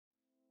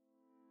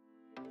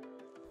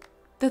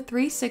The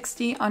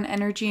 360 on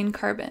Energy and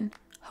Carbon,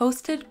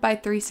 hosted by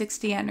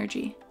 360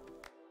 Energy.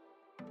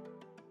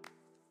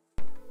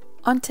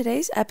 On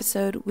today's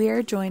episode, we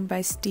are joined by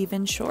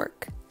Stephen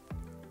Schork.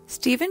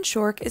 Stephen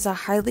Schork is a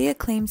highly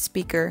acclaimed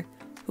speaker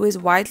who is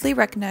widely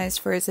recognized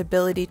for his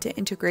ability to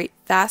integrate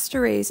vast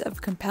arrays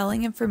of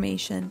compelling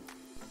information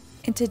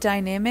into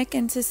dynamic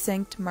and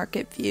succinct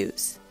market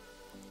views.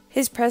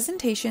 His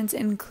presentations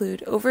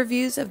include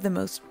overviews of the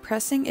most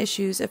pressing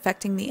issues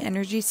affecting the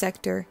energy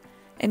sector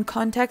and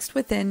context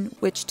within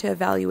which to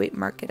evaluate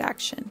market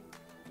action.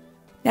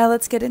 Now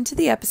let's get into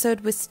the episode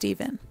with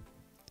Stephen.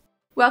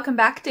 Welcome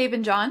back, Dave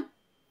and John.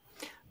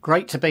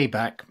 Great to be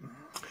back.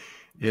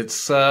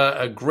 It's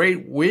a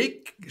great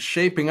week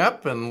shaping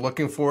up and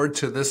looking forward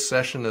to this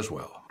session as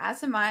well.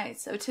 As am I.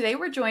 So today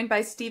we're joined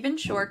by Stephen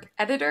Schork,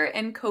 editor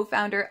and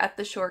co-founder at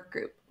the Schork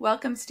Group.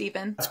 Welcome,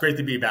 Stephen. It's great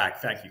to be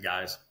back. Thank you,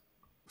 guys.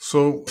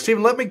 So,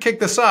 Stephen, let me kick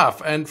this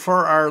off. And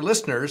for our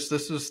listeners,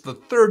 this is the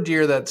third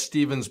year that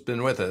Stephen's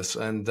been with us,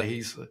 and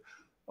he's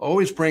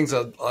always brings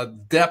a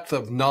depth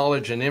of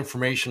knowledge and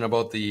information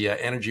about the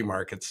energy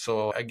markets.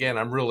 So, again,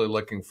 I'm really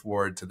looking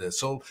forward to this.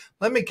 So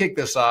let me kick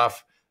this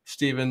off.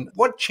 Stephen,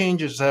 what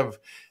changes have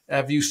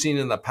you seen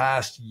in the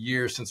past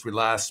year since we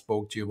last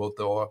spoke to you about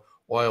the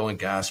oil and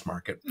gas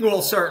market?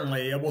 Well,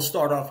 certainly. We'll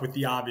start off with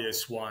the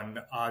obvious one,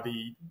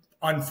 the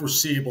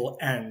unforeseeable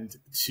end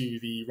to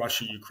the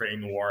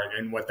Russia-Ukraine war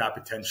and what that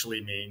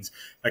potentially means.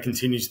 That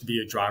continues to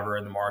be a driver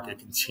in the market,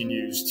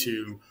 continues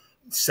to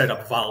set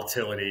up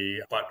volatility.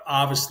 But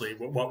obviously,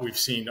 what we've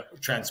seen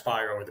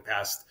transpire over the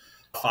past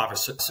 5 or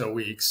so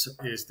weeks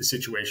is the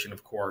situation,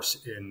 of course,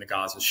 in the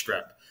Gaza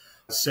Strip.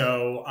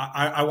 So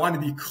I want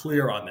to be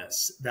clear on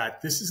this,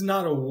 that this is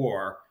not a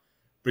war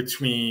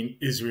between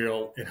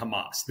Israel and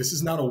Hamas. This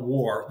is not a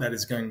war that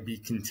is going to be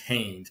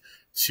contained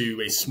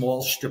to a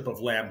small strip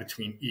of land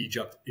between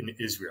Egypt and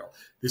Israel.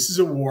 This is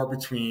a war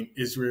between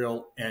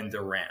Israel and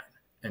Iran,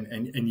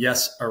 and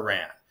yes,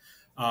 Iran.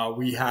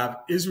 We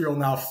have Israel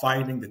now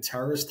fighting the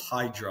terrorist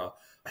Hydra,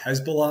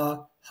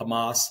 Hezbollah,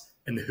 Hamas,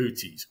 and the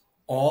Houthis,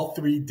 all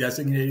three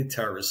designated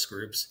terrorist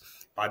groups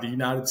by the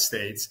United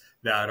States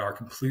that are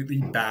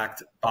completely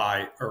backed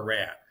by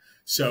Iran.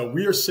 So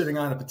we are sitting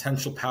on a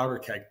potential powder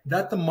keg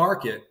that the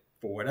market,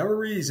 for whatever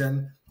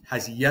reason,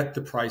 has yet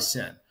to price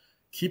in.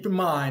 Keep in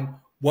mind,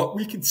 what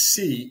we could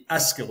see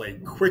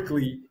escalate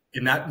quickly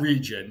in that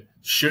region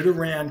should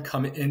Iran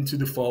come into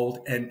the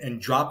fold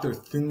and drop their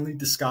thinly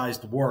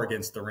disguised war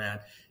against Iran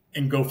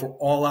and go for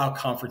all-out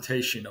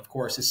confrontation, of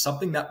course, is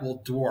something that will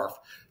dwarf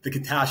the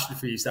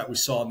catastrophes that we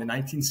saw in the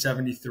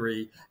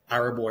 1973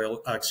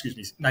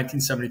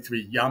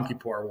 1973 Yom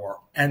Kippur War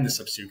and the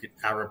subsequent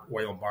Arab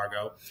oil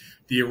embargo,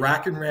 the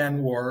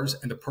Iraq-Iran wars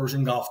and the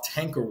Persian Gulf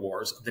tanker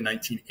wars of the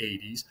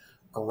 1980s,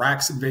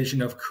 Iraq's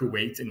invasion of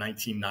Kuwait in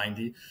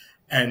 1990,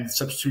 and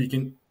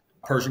subsequent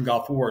Persian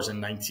Gulf Wars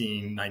in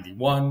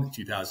 1991,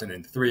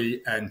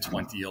 2003, and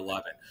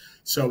 2011.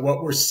 So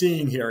what we're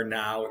seeing here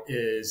now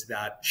is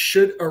that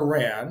should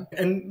Iran,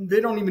 and they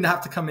don't even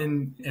have to come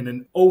in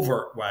an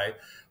overt way,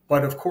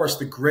 but of course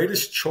the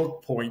greatest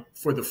choke point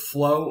for the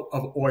flow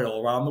of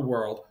oil around the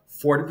world,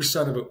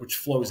 40% of it which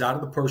flows out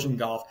of the Persian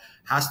Gulf,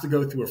 has to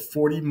go through a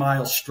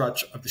 40-mile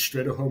stretch of the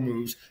Strait of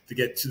Hormuz to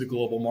get to the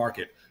global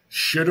market.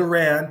 Should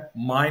Iran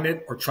mine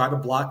it or try to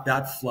block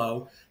that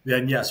flow,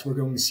 then yes, we're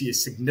going to see a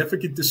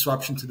significant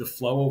disruption to the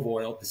flow of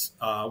oil,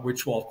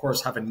 which will, of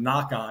course, have a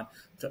knock-on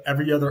to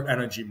every other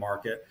energy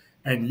market.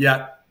 And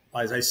yet,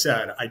 as I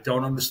said, I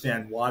don't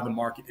understand why the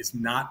market is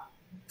not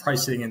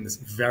pricing in this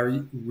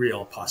very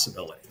real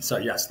possibility. So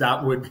yes,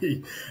 that would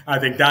be, I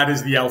think that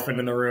is the elephant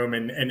in the room,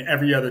 and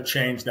every other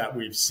change that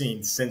we've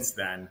seen since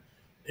then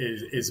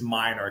is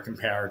minor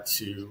compared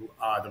to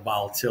the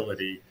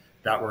volatility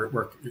that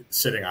we're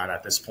sitting on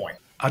at this point.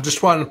 I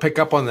just wanted to pick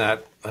up on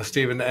that,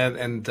 Stephen,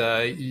 and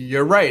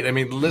you're right. I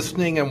mean,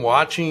 listening and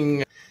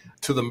watching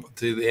to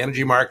the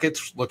energy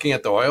markets, looking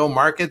at the oil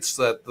markets,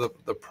 that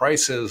the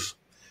prices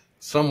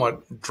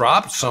somewhat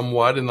dropped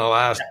somewhat in the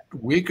last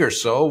week or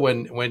so.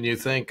 When you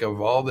think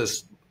of all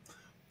this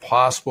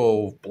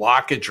possible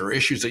blockage or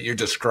issues that you're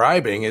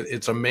describing,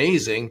 it's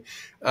amazing.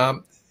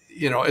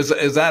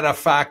 Is that a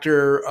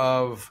factor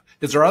of?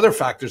 Is there other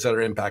factors that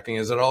are impacting?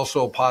 Is it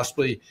also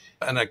possibly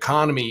an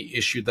economy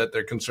issue that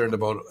they're concerned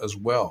about as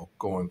well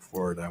going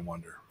forward, I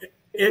wonder?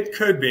 It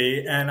could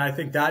be, and I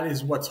think that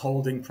is what's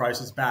holding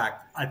prices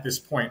back at this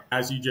point.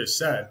 As you just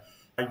said,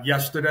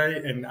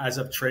 yesterday and as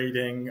of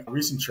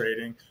recent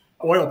trading,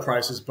 oil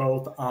prices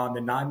both on the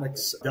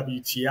NYMEX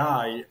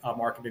WTI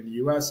market in the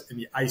U.S. and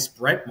the ICE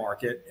Brent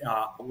market,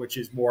 which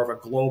is more of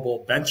a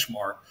global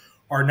benchmark,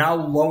 are now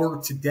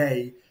lower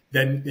today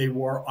than they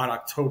were on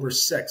October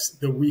 6th,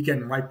 the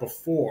weekend right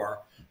before,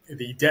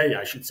 the day,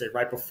 I should say,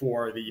 right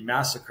before the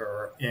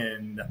massacre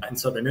in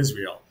southern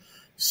Israel.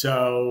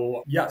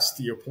 So, yes,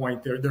 to your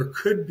point, there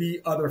could be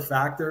other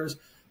factors,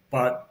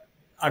 but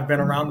I've been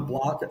around the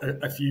block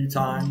a few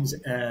times,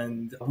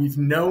 and we've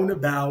known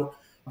about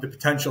the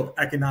potential of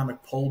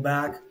economic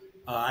pullback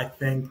I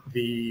think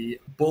the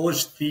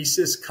bullish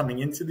thesis coming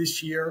into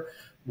this year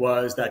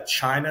was that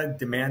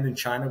demand in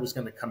China was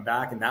going to come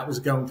back, and that was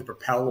going to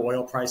propel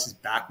oil prices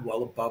back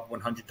well above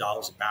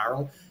 $100 a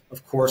barrel.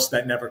 Of course,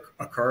 that never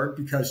occurred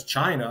because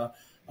China,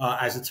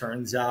 as it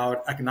turns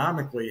out,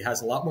 economically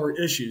has a lot more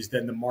issues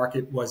than the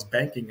market was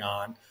banking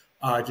on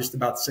just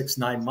about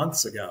 6-9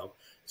 months ago.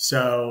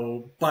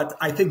 So, but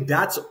I think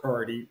that's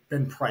already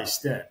been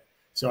priced in.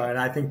 So, and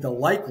I think the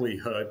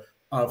likelihood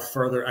of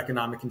further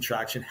economic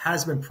contraction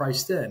has been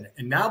priced in.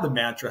 And now the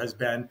mantra has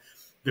been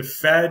the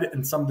Fed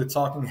and some of the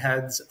talking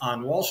heads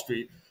on Wall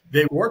Street,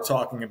 they were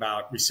talking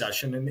about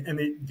recession. And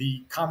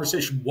the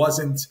conversation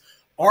wasn't,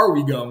 are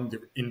we going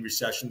in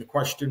recession? The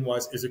question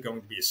was, is it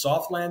going to be a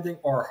soft landing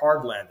or a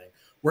hard landing?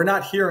 We're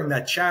not hearing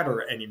that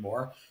chatter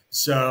anymore.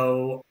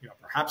 So,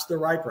 perhaps they're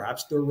right,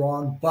 perhaps they're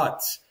wrong,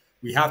 but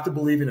we have to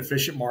believe in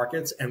efficient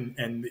markets,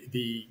 and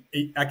the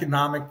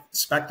economic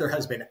specter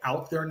has been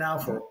out there now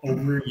for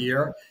over a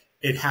year.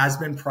 It has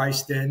been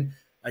priced in.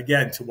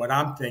 Again, to what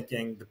I'm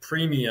thinking,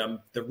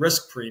 the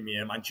risk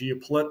premium on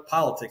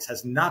geopolitics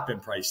has not been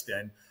priced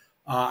in.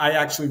 I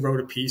actually wrote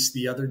a piece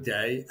the other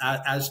day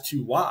as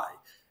to why.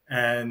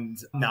 And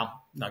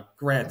now,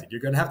 granted, you're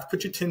going to have to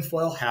put your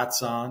tinfoil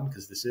hats on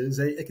because this is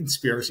a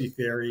conspiracy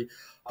theory.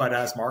 But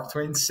as Mark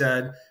Twain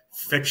said,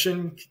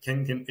 fiction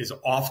is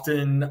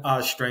often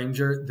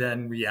stranger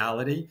than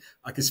reality,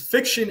 because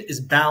fiction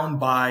is bound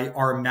by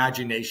our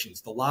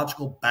imaginations, the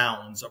logical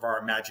bounds of our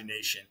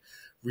imagination.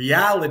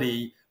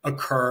 Reality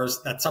occurs,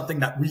 that's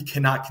something that we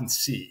cannot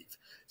conceive.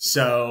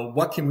 So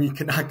what can we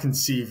cannot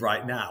conceive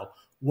right now?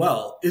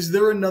 Well, is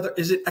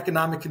it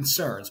economic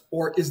concerns,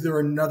 or is there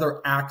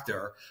another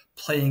actor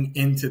playing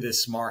into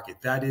this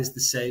market? That is to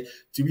say,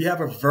 do we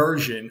have a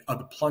version of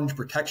the plunge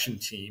protection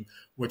team,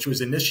 which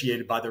was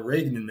initiated by the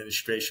Reagan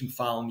administration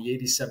following the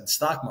 '87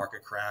 stock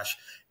market crash?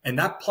 And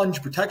that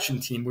plunge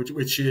protection team,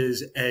 which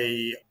is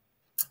a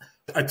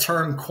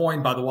term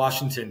coined by the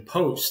Washington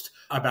Post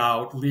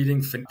about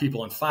leading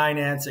people in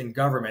finance and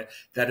government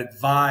that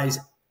advise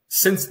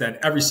since then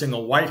every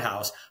single White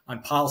House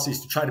on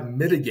policies to try to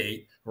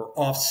mitigate or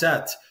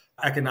offset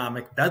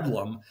economic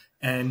bedlam.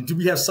 And do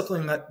we have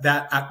something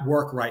that at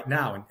work right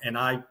now? And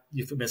I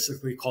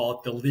euphemistically call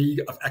it the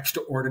League of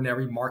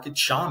Extraordinary Market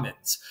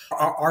Shamans.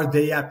 Are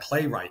they at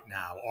play right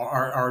now?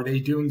 Are they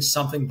doing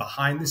something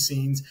behind the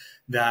scenes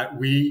that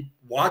we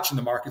watching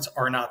the markets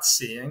are not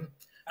seeing?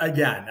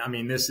 Again, I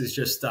mean, this is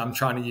just, I'm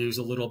trying to use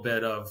a little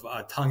bit of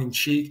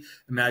tongue-in-cheek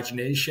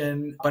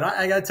imagination. But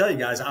I got to tell you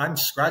guys, I'm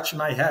scratching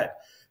my head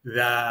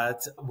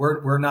that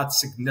we're not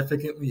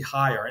significantly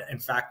higher. In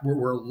fact,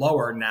 we're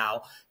lower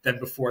now than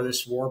before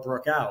this war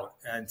broke out.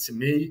 And to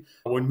me,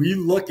 when we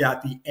look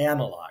at the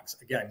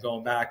analogs, again,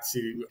 going back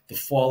to the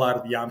fallout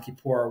of the Yom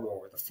Kippur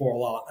War, the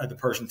fallout of the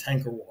Persian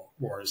tanker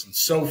wars, and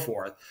so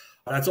forth,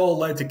 that's all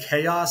led to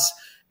chaos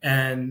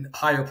and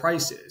higher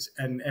prices.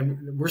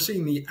 And we're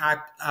seeing the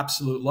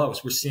absolute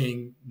lowest. We're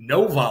seeing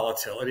no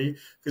volatility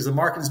because the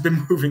market has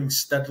been moving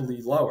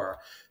steadily lower.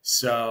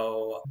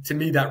 So to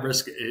me, that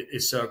risk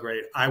is so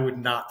great. I would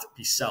not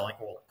be selling,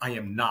 well, I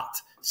am not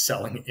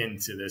selling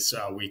into this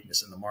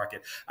weakness in the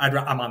market.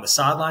 I'm on the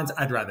sidelines.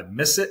 I'd rather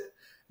miss it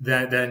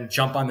than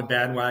jump on the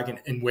bandwagon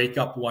and wake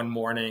up one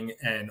morning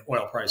and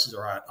oil prices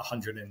are at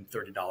 $130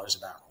 a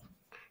barrel.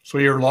 So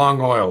you're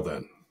long oil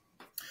then?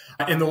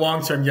 In the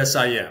long term, yes,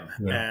 I am.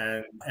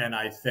 Yeah. And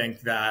I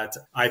think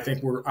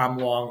I'm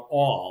long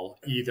all,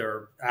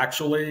 either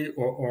actually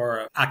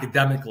or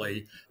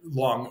academically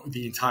long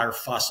the entire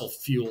fossil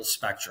fuel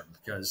spectrum,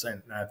 because,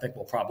 and I think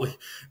we'll probably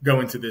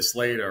go into this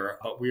later,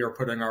 but we are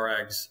putting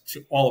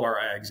all of our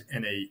eggs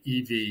in a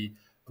EV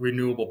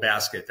renewable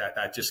basket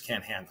that just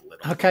can't handle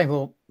it. Okay,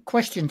 well,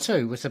 question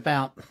 2 was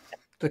about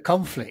the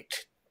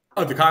conflict.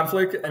 Oh, the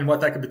conflict and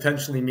what that could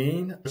potentially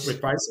mean with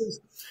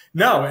prices?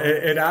 No,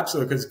 it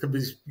absolutely,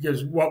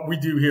 because what we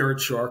do here at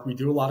Schork, we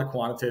do a lot of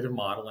quantitative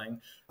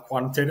modeling.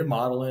 Quantitative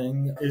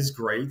modeling is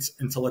great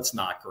until it's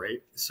not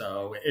great.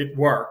 So it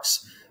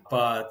works.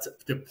 But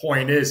the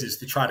point is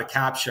to try to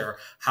capture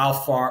how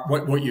far,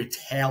 what your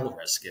tail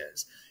risk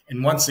is.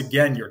 And once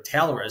again, your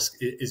tail risk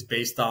is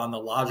based on the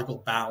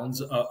logical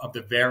bounds of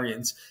the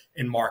variance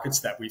in markets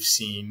that we've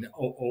seen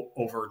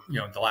over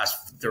the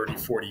last 30,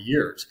 40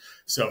 years.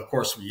 So, of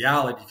course,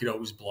 reality could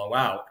always blow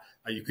out.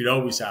 You could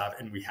always have,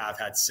 and we have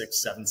had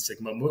 6, 7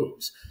 sigma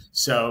moves.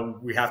 So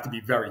we have to be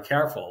very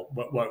careful.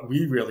 But what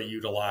we really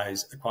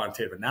utilize in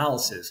quantitative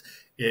analysis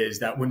is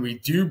that when we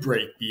do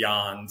break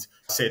beyond,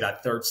 say,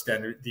 that third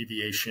standard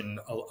deviation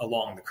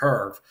along the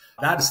curve,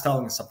 that is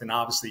telling us something,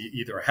 obviously,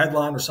 either a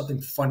headline or something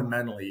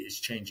fundamentally is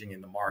changing in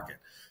the market.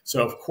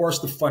 So, of course,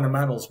 the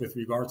fundamentals with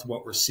regard to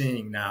what we're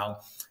seeing now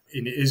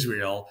in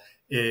Israel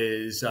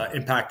is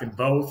impacting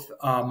both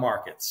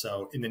markets.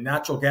 So in the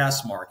natural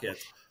gas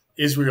market,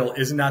 Israel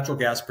is a natural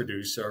gas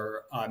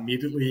producer.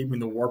 Immediately when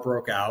the war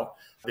broke out,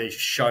 they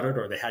shuttered,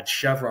 or they had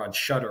Chevron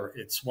shutter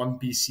its 1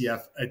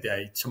 BCF a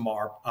day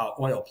Tamar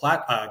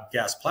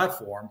gas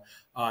platform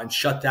and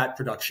shut that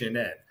production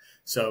in.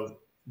 So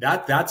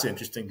That's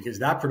interesting because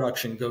that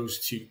production goes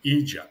to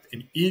Egypt,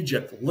 and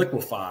Egypt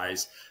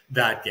liquefies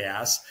that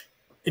gas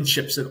and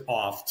ships it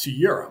off to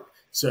Europe.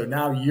 So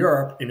now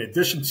Europe, in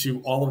addition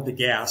to all of the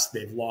gas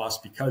they've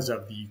lost because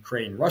of the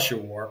Ukraine-Russia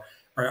war,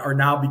 are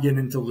now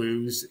beginning to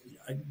lose.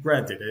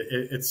 Granted,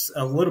 it's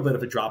a little bit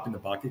of a drop in the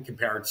bucket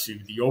compared to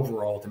the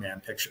overall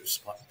demand picture,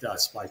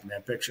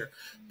 supply-demand picture.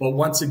 But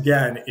once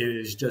again, it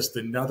is just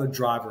another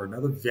driver,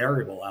 another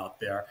variable out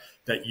there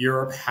that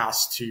Europe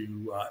has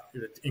to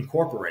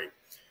incorporate.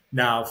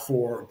 Now,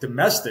 for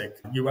domestic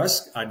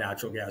U.S.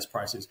 Natural gas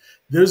prices,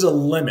 there's a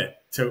limit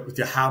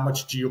to how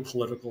much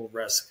geopolitical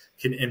risk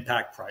can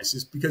impact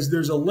prices, because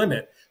there's a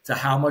limit to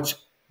how much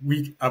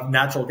of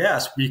natural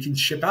gas we can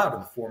ship out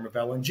in the form of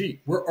LNG.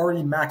 We're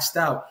already maxed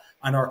out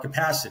on our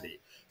capacity.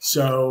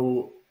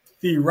 So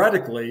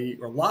theoretically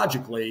or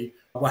logically,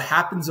 what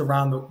happens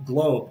around the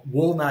globe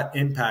will not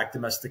impact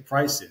domestic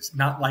prices.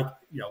 Not like,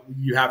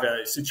 you have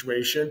a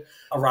situation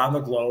around the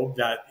globe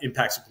that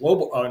impacts an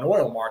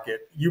oil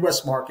market.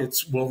 U.S.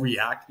 markets will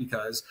react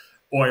because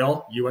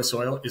U.S.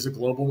 oil is a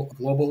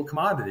global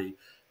commodity.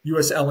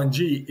 U.S.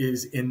 LNG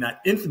is in that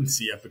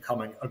infancy of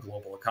becoming a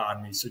global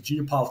economy. So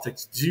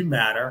geopolitics do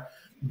matter,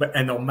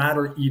 and they'll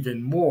matter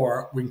even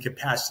more when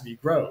capacity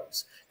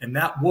grows. And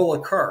that will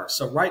occur.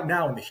 So right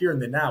now, in the here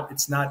and the now,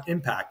 it's not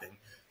impacting.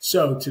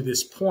 So to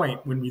this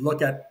point, when we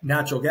look at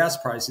natural gas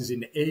prices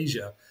in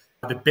Asia,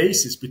 the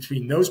basis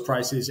between those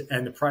prices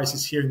and the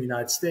prices here in the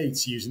United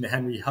States, using the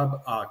Henry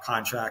Hub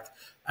contract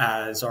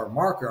as our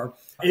marker,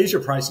 Asia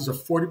prices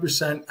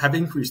have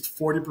increased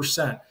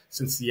 40%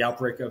 since the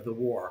outbreak of the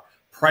war.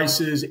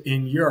 Prices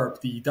in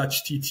Europe, the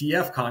Dutch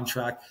TTF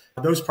contract,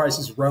 those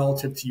prices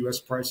relative to U.S.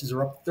 prices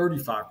are up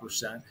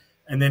 35%.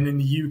 And then in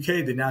the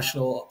UK, the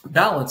national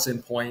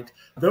balancing point,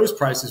 those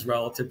prices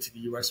relative to the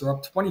US are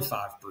up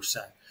 25%.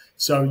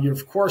 So you're,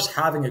 of course,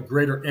 having a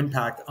greater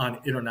impact on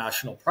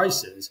international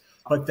prices,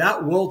 but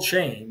that will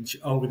change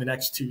over the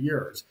next 2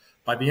 years.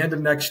 By the end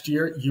of next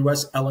year,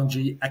 U.S.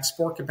 LNG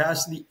export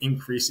capacity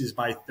increases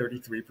by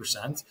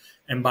 33%.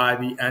 And by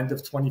the end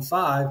of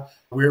 25,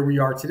 where we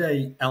are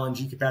today,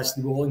 LNG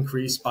capacity will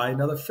increase by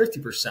another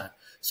 50%.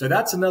 So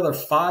that's another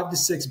 5 to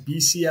 6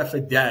 BCF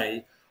a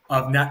day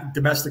of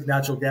domestic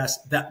natural gas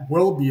that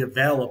will be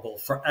available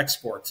for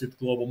export to the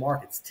global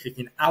markets,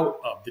 taken out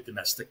of the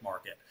domestic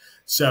market.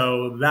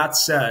 So that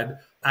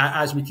said,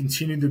 as we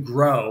continue to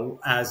grow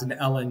as an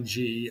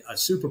LNG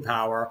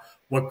superpower,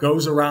 what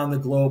goes around the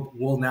globe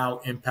will now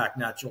impact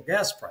natural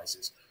gas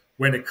prices.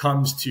 When it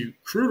comes to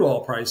crude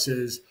oil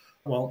prices,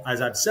 well, as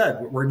I've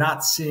said, we're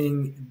not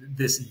seeing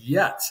this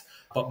yet,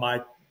 but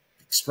my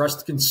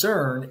expressed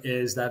concern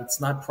is that it's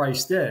not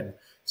priced in.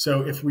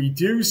 So if we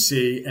do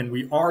see, and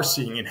we are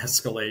seeing an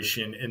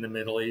escalation in the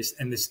Middle East,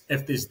 and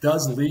if this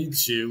does lead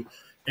to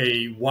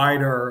a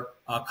wider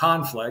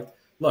conflict,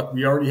 look,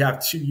 we already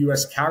have 2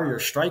 U.S. carrier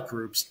strike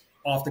groups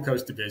off the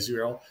coast of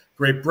Israel.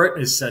 Great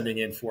Britain is sending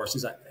in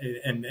forces,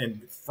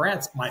 and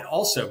France might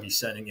also be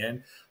sending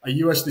in. A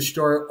U.S.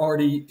 destroyer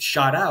already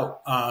shot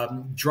out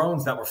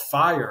drones that were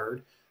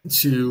fired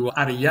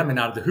out of Yemen,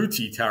 out of the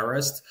Houthi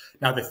terrorists.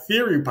 Now, the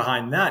theory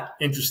behind that,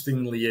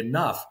 interestingly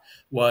enough,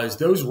 was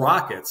those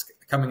rockets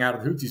coming out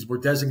of the Houthis were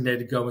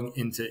designated going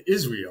into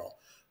Israel.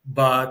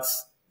 But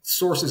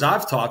sources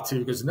I've talked to,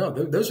 because no,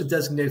 those are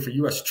designated for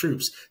U.S.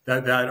 troops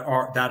that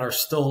are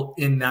still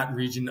in that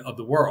region of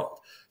the world.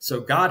 So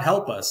God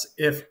help us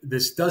if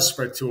this does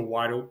spread to a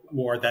wider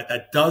war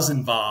that does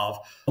involve,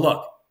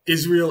 look,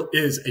 Israel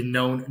is a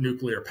known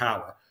nuclear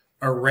power.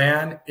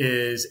 Iran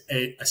is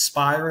a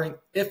aspiring,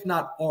 if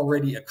not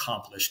already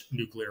accomplished,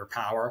 nuclear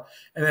power.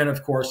 And then,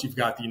 of course, you've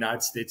got the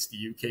United States,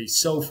 the UK,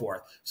 so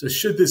forth. So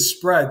should this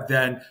spread,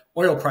 then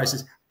oil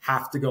prices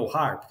have to go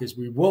higher, because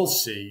we will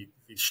see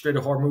the Strait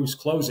of Hormuz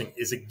closing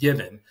is a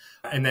given.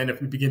 And then if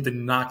we begin to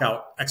knock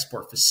out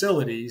export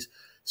facilities,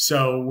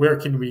 so where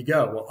can we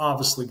go? Well,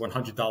 obviously,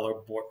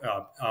 $100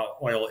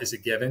 oil is a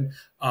given.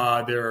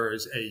 There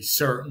is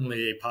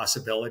certainly a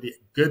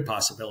good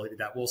possibility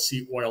that we'll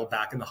see oil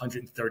back in the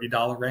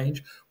 $130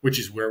 range, which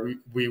is where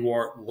we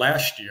were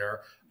last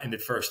year in the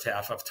first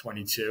half of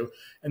 22.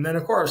 And then,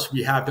 of course,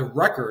 we have the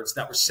records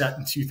that were set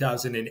in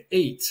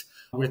 2008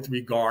 with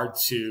regard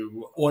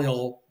to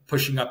oil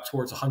pushing up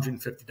towards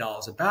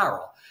 $150 a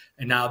barrel.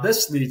 And now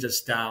this leads us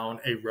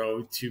down a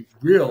road to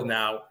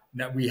now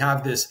that we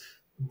have this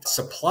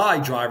supply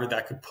driver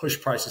that could push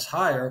prices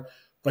higher,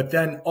 but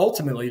then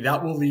ultimately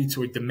that will lead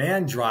to a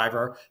demand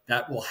driver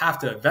that will have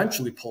to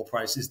eventually pull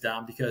prices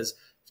down, because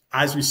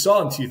as we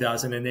saw in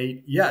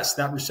 2008, yes,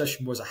 that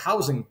recession was a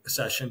housing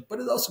recession, but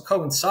it also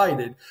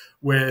coincided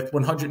with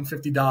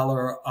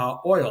 $150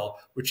 oil,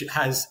 which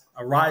has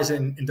a rise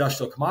in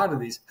industrial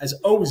commodities, has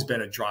always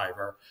been a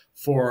driver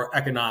for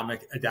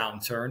economic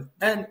downturn.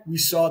 And we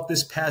saw it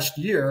this past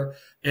year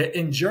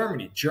in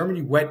Germany.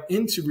 Germany went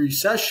into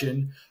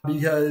recession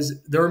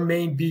because their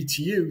main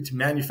BTU to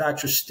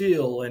manufacture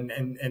steel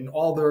and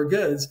all their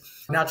goods,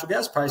 natural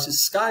gas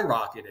prices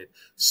skyrocketed.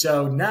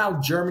 So now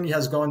Germany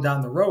has gone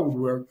down the road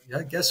where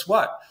yeah, guess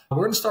what? We're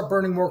going to start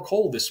burning more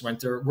coal this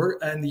winter.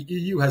 And the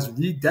EU has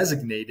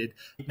redesignated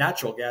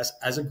natural gas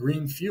as a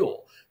green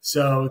fuel.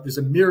 So there's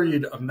a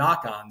myriad of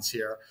knock-ons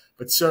here,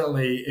 but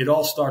certainly it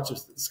all starts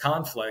with this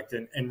conflict.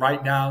 And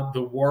right now,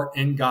 the war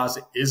in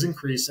Gaza is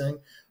increasing,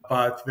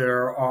 but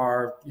there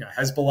are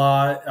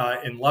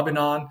Hezbollah in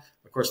Lebanon,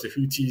 of course, the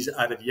Houthis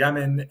out of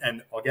Yemen,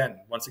 and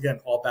once again,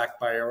 all backed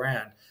by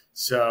Iran.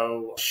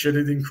 So should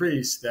it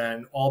increase,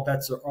 then all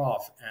bets are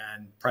off,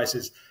 and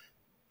prices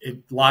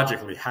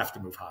logically have to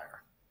move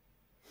higher.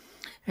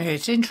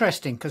 It's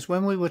interesting because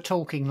when we were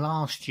talking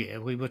last year,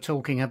 we were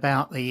talking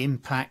about the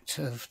impact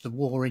of the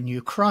war in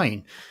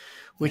Ukraine,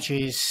 which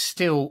is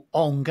still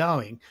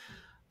ongoing.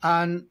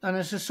 And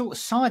as a sort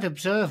of side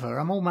observer,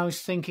 I'm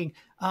almost thinking,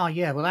 well,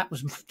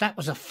 that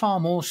was a far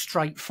more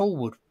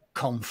straightforward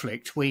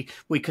conflict. We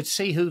could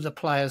see who the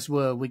players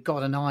were. We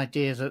got an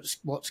idea that's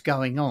what's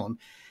going on.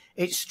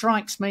 It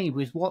strikes me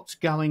with what's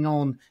going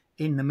on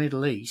in the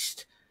Middle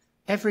East,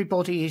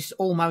 everybody is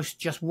almost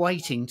just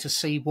waiting to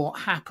see what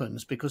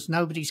happens because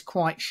nobody's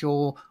quite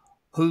sure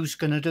who's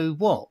going to do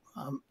what.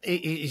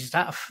 Is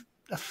that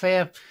a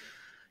fair,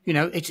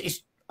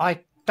 I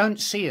don't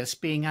see us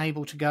being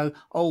able to go,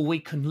 we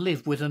can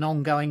live with an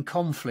ongoing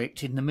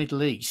conflict in the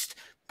Middle East,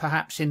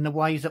 perhaps in the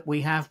way that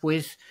we have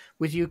with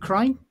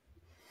Ukraine.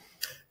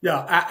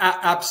 Yeah,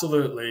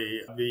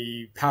 absolutely.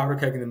 The powder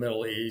keg in the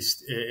Middle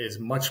East is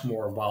much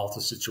more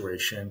volatile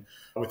situation.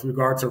 With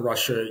regard to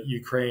Russia,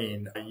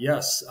 Ukraine,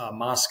 yes,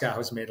 Moscow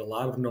has made a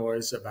lot of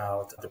noise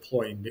about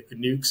deploying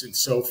nukes and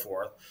so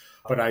forth.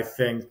 But I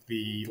think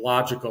the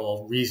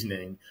logical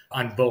reasoning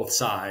on both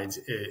sides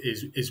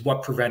is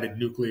what prevented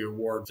nuclear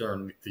war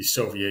during the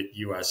Soviet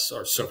U.S.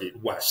 or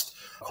Soviet West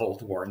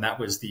Cold War. And that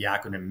was the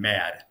acronym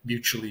MAD,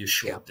 Mutually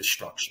Assured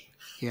Destruction.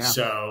 Yeah.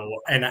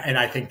 So, and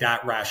I think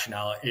that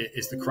rationale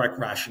is the correct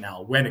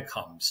rationale when it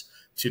comes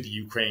to the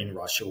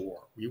Ukraine-Russia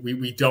war.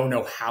 We don't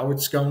know how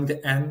it's going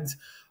to end,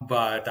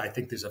 but I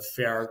think there's a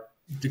fair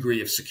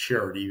degree of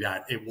security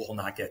that it will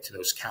not get to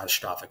those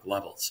catastrophic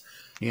levels.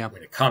 Yeah.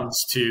 When it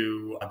comes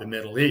to the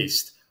Middle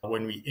East,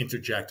 when we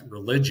interject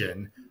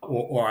religion,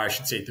 or I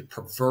should say the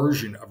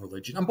perversion of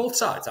religion on both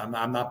sides, I'm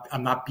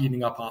not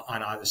beating up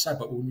on either side,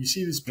 but when we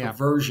see this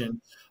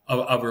perversion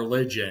of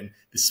religion,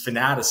 this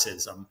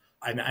fanaticism,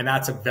 and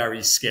that's a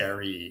very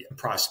scary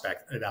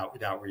prospect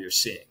without what you're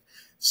seeing.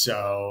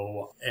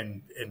 So,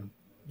 and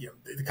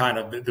the kind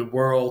of the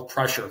world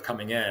pressure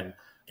coming in,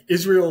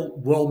 Israel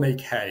will make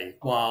hay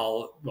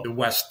while the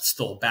West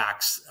still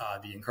backs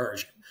the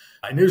incursion.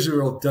 And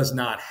Israel does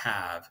not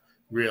have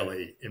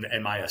really,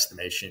 in my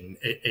estimation,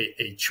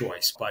 a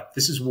choice. But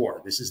this is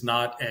war. This is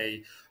not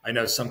I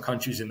know some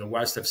countries in the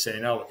West have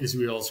said,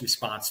 Israel's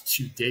response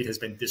to date has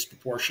been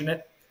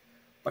disproportionate.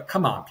 But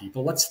come on,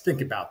 people, let's think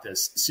about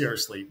this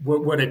seriously.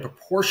 Would a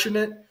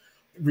proportionate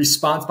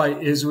response by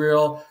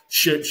Israel,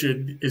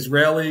 should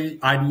Israeli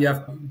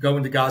IDF go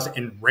into Gaza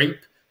and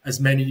rape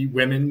as many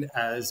women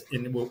as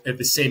at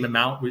the same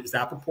amount? Is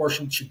that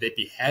proportion? Should they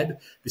behead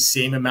the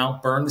same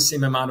amount, burn the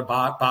same amount of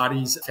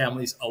bodies,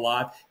 families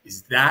alive?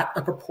 Is that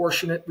a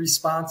proportionate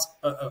response?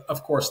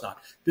 Of course not.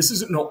 This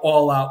isn't an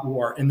all-out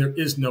war, and there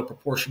is no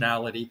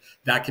proportionality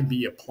that can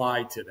be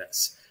applied to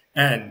this.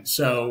 And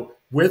so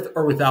with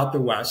or without the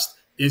West,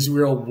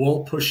 Israel will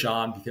push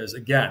on because,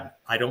 again,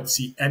 I don't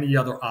see any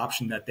other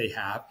option that they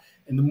have.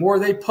 And the more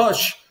they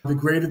push, the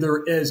greater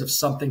there is of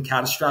something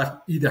catastrophic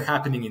either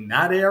happening in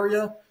that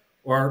area,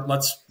 or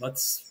let's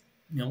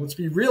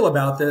be real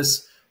about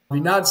this. The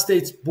United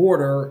States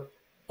border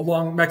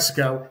along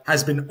Mexico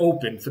has been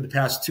open for the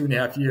past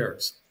 2.5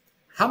 years.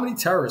 How many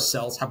terrorist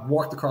cells have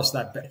walked across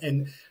that?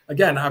 And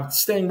again, I'm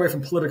staying away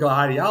from political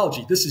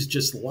ideology. This is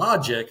just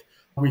logic.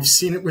 We've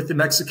seen it with the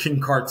Mexican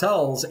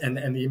cartels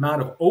and the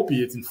amount of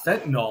opiates and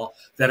fentanyl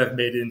that have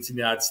made it into the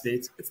United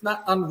States. It's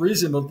not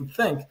unreasonable to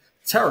think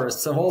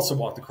terrorists have also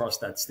walked across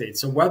that state.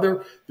 So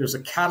whether there's a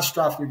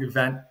catastrophic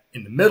event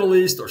in the Middle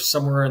East or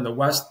somewhere in the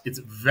West, it's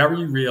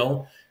very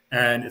real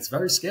and it's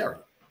very scary.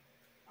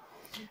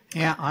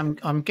 Yeah,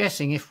 I'm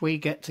guessing if we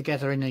get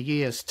together in a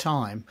year's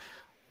time,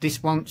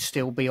 this won't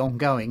still be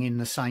ongoing in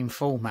the same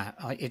format.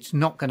 It's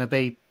not going to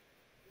be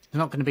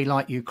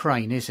like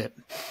Ukraine, is it?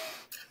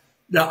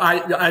 No,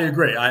 I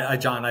agree.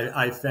 John,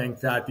 I think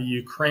that the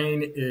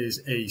Ukraine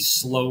is a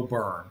slow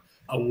burn,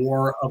 a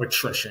war of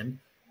attrition.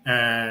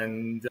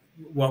 And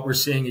what we're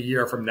seeing a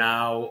year from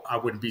now, I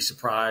wouldn't be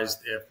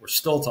surprised if we're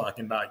still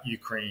talking about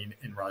Ukraine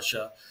and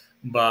Russia.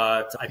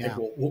 But I think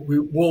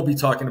we'll be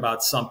talking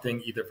about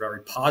something either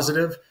very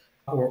positive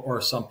or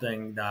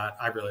something that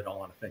I really don't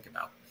want to think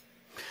about.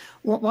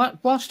 Well,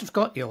 whilst I've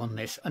got you on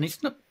this, and it's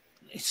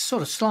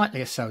sort of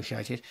slightly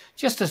associated,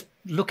 just as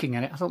looking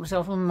at it, I thought to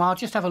myself, I'll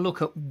just have a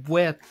look at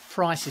where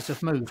prices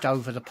have moved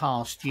over the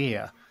past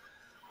year.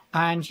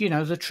 And,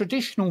 the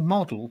traditional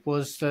model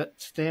was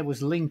that there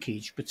was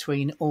linkage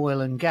between oil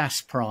and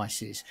gas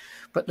prices.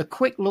 But the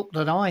quick look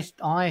that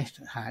I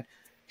had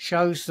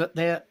shows that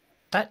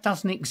that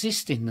doesn't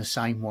exist in the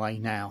same way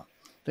now.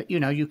 That,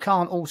 you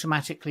can't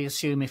automatically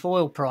assume if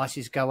oil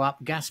prices go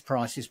up, gas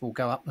prices will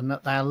go up and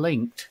that they're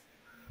linked.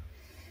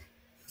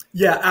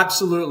 Yeah,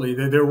 absolutely.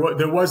 There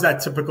was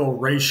that typical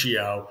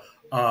ratio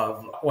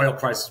of oil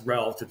prices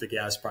relative to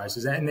gas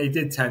prices, and they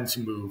did tend to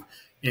move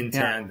in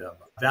Yeah. tandem.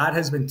 That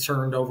has been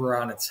turned over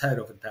on its head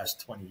over the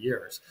past 20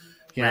 years.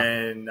 Yeah.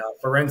 When,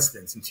 for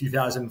instance, in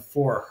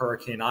 2004,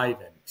 Hurricane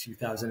Ivan,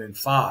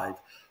 2005,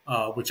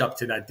 which up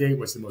to that date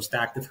was the most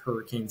active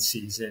hurricane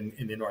season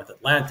in the North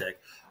Atlantic,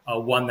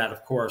 one that,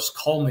 of course,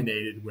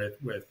 culminated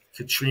with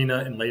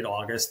Katrina in late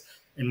August.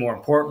 And more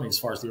importantly, as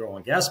far as the oil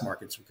and gas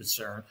markets were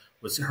concerned,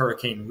 was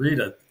Hurricane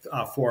Rita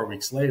 4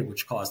 weeks later,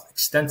 which caused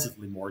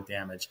extensively more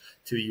damage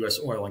to the U.S.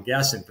 oil and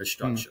gas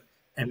infrastructure.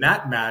 And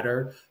that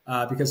mattered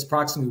because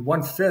approximately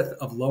 1/5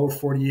 of lower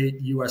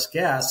 48 U.S.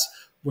 gas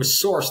was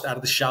sourced out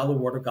of the shallow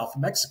water Gulf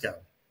of Mexico.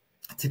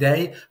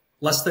 Today,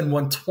 less than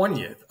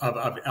 1/20th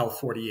of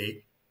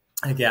L48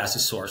 gas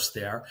is sourced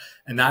there,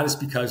 and that is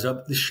because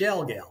of the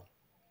shale gas.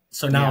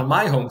 So now in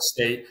my home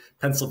state,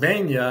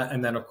 Pennsylvania,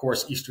 and then, of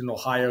course, Eastern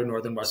Ohio,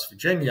 Northern West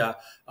Virginia,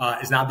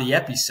 is now the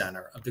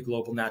epicenter of the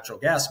global natural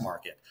gas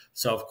market.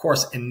 So, of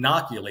course,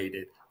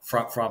 inoculated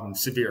from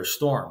severe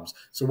storms.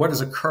 So what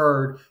has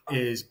occurred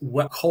is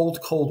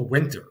cold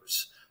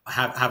winters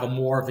have a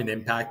more of an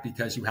impact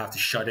because you have to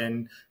shut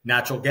in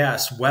natural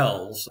gas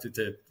wells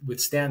to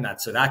withstand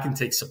that. So that can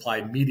take supply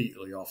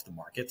immediately off the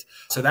market.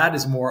 So that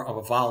is more of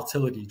a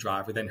volatility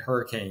driver than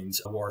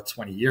hurricanes were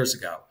 20 years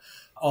ago.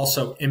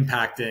 Also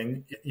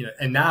impacting,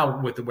 and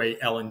now with the way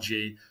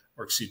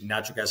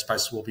natural gas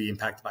prices will be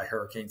impacted by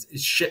hurricanes,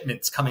 is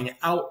shipments coming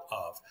out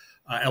of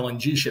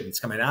LNG shipments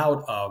coming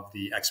out of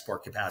the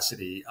export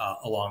capacity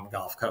along the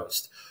Gulf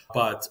Coast.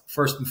 But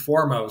first and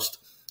foremost,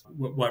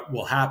 what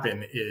will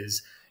happen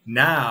is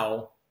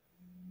now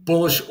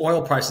bullish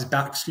oil prices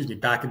back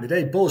in the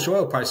day, bullish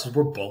oil prices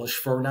were bullish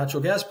for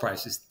natural gas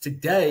prices.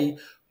 Today,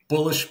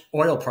 bullish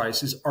oil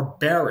prices are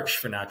bearish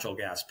for natural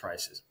gas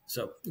prices.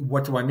 So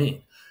what do I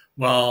mean?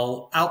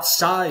 Well,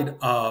 outside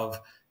of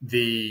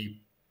the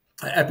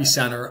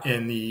epicenter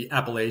in the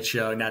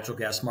Appalachia natural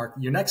gas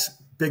market, your next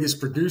biggest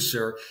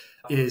producer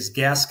is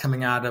gas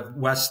coming out of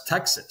West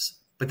Texas.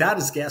 But that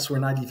is gas we're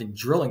not even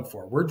drilling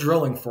for. We're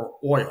drilling for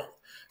oil.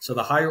 So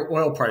the higher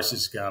oil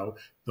prices go,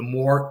 the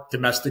more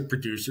domestic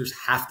producers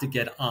have to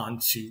get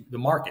onto the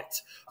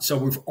market. So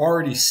we've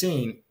already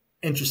seen,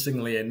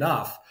 interestingly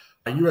enough,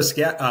 U.S.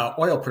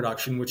 oil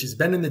production, which has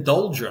been in the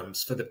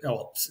doldrums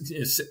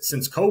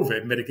since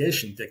COVID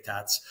mitigation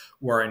diktats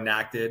were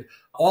enacted,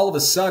 all of a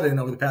sudden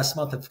over the past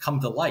month have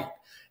come to light.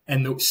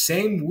 And the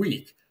same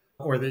week,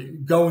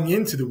 going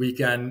into the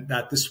weekend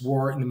that this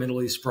war in the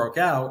Middle East broke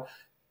out,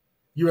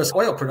 U.S.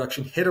 oil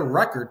production hit a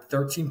record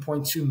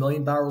 13.2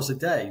 million barrels a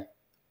day.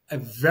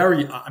 Of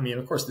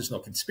course, there's no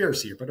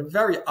conspiracy here, but a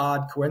very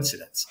odd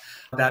coincidence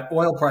that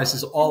oil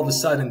prices all of a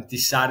sudden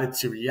decided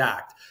to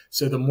react.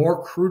 So the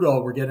more crude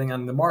oil we're getting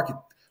on the market,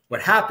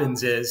 what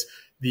happens is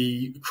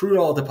the crude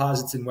oil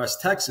deposits in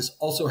West Texas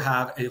also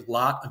have a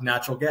lot of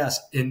natural gas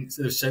in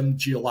the same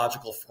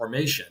geological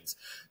formations.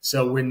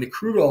 So when the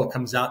crude oil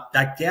comes out,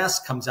 that gas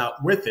comes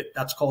out with it.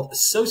 That's called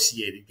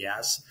associated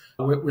gas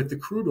with the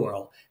crude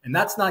oil. And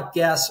that's not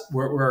gas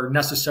we're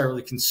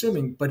necessarily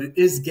consuming, but it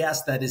is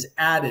gas that is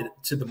added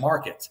to the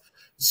market.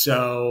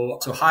 So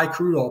high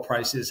crude oil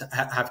prices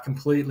have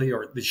completely,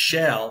 or the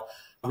shale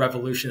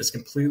revolution has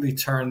completely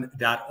turned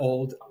that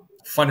old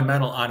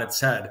fundamental on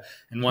its head.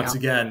 And once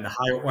again, the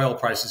higher oil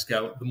prices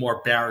go, the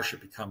more bearish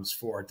it becomes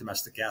for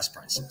domestic gas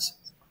prices.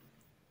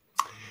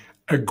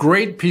 A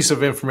great piece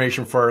of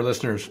information for our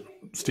listeners,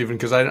 Stephen,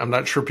 because I'm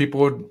not sure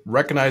people would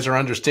recognize or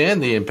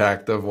understand the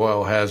impact of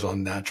oil has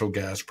on natural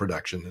gas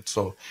production. And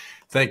so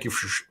thank you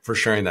for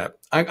sharing that.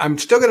 I'm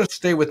still going to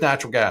stay with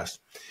natural gas.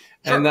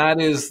 Sure. And that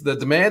is the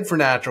demand for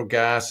natural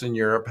gas in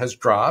Europe has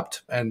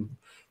dropped. And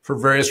for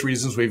various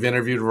reasons, we've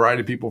interviewed a variety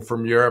of people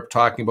from Europe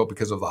talking about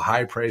because of the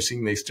high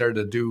pricing, they started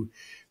to do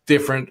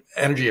different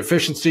energy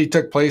efficiency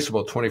took place,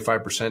 about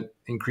 25%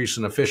 increase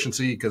in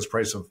efficiency because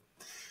price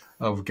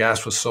of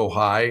gas was so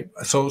high.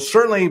 So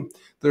certainly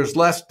there's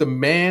less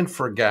demand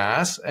for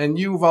gas. And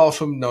you've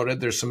also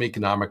noted there's some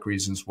economic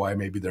reasons why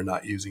maybe they're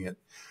not using it.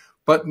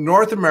 But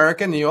North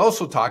America, and you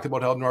also talked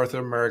about how North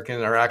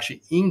American are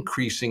actually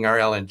increasing our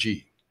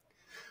LNG.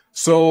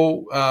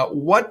 So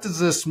what does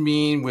this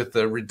mean with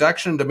the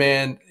reduction in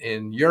demand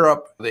in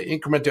Europe, the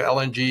increment to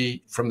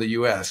LNG from the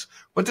U.S.?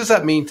 What does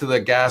that mean to the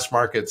gas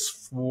markets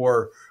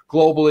for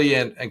globally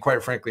and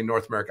quite frankly,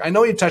 North America? I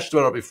know you touched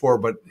on it before,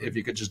 but if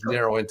you could just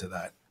narrow into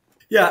that.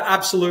 Yeah,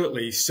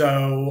 absolutely.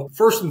 So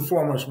first and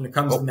foremost, when it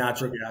comes to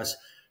natural gas,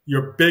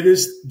 your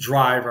biggest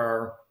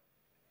driver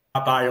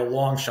by a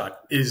long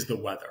shot is the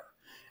weather.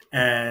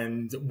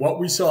 And what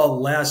we saw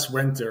last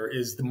winter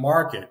is the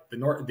market,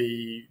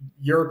 the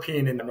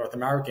European and the North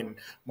American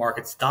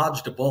markets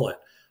dodged a bullet.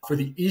 For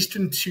the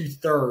eastern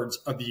 2/3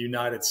 of the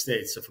United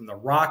States, so from the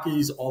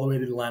Rockies all the way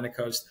to the Atlantic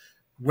coast,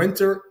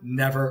 winter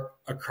never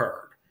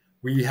occurred.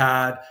 We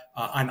had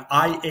on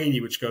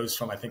I-80, which goes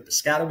from, I think,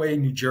 Piscataway,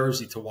 New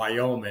Jersey to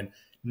Wyoming,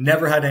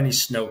 never had any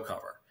snow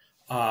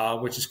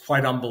cover, which is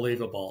quite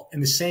unbelievable.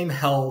 And the same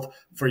held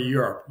for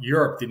Europe.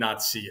 Europe did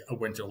not see a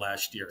winter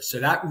last year. So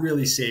that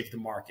really saved the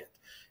market.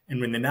 And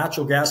when the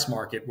natural gas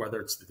market,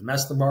 whether it's the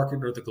domestic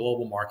market or the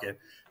global market,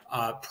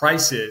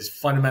 prices,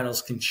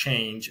 fundamentals can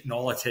change, and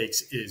all it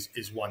takes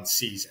is one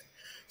season.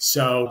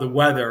 So the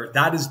weather,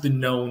 that is the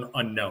known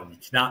unknown. You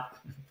cannot,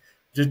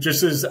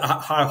 just as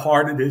how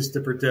hard it is to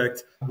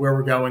predict where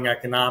we're going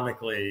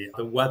economically,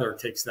 the weather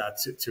takes that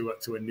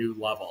to a new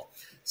level.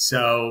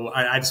 So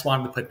I just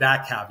wanted to put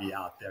that caveat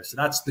out there. So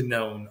that's the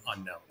known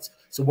unknowns.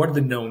 So what are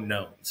the known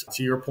knowns?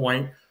 To your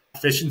point,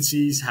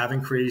 efficiencies have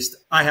increased.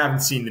 I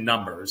haven't seen the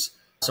numbers,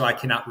 so I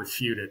cannot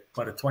refute it,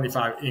 but a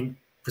 25%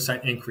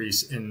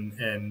 increase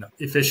in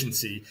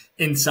efficiency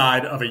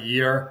inside of a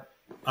year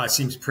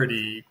seems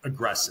pretty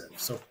aggressive.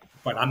 So,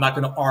 but I'm not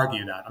going to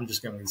argue that. I'm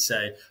just going to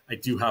say I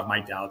do have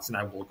my doubts, and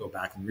I will go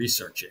back and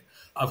research it.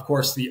 Of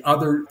course, the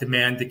other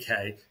demand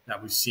decay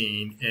that we've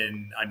seen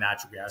in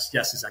natural gas,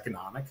 yes, is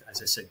economic.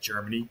 As I said,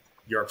 Germany,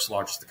 Europe's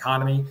largest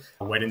economy,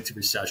 went into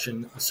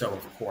recession. So,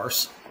 of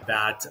course,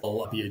 that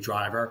will be a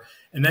driver.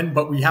 And then,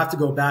 but we have to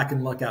go back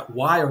and look at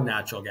why are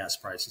natural gas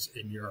prices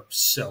in Europe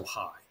so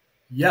high?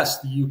 Yes,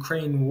 the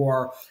Ukraine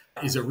war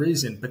is a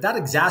reason, but that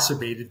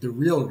exacerbated the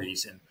real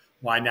reason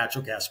why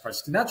natural gas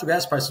prices. The natural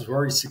gas prices were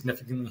already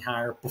significantly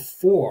higher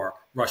before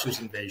Russia's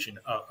invasion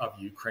of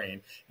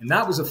Ukraine. And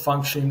that was a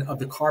function of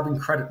the carbon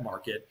credit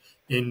market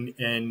in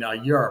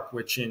Europe,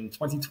 which in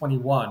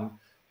 2021,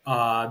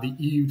 the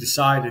EU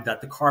decided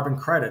that the carbon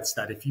credits,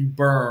 that if you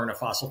burn a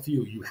fossil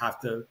fuel, you have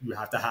to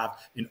have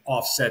an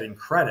offsetting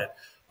credit.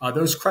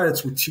 Those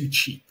credits were too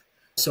cheap.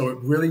 So it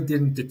really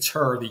didn't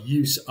deter the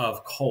use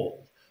of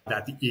coal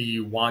that the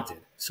EU wanted.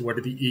 So what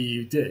did the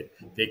EU do?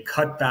 They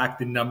cut back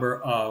the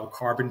number of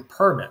carbon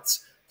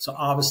permits. So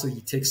obviously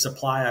you take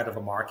supply out of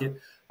a market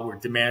where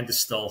demand is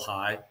still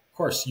high. Of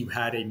course, you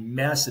had a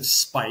massive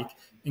spike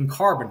in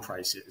carbon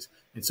prices.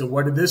 And so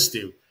what did this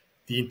do?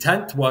 The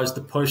intent was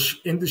to push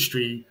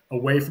industry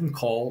away from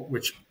coal,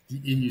 which the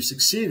EU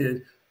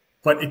succeeded,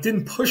 but it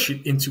didn't push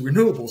it into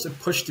renewables. It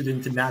pushed it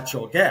into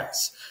natural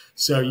gas.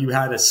 So you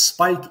had a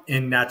spike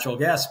in natural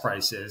gas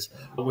prices,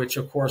 which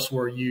of course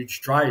were a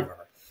huge driver.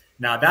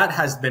 Now, that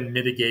has been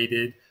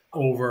mitigated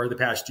over the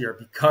past year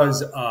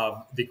because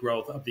of the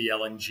growth of the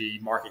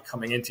LNG market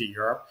coming into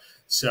Europe.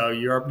 So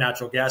Europe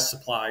natural gas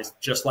supplies,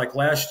 just like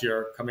last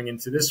year, coming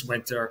into this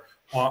winter,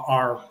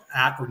 are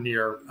at or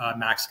near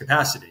max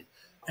capacity.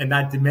 And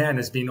that demand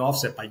is being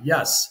offset by,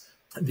 yes,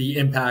 the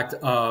impact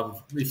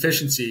of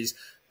efficiencies,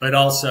 but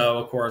also,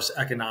 of course,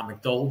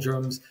 economic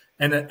doldrums,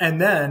 and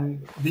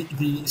then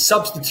the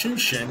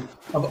substitution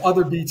of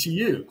other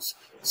BTUs.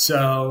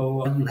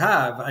 So you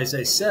have, as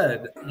I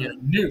said,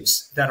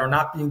 nukes that are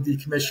not being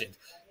decommissioned.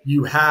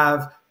 You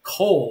have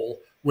coal,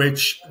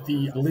 which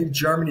I believe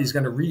Germany is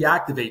going to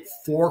reactivate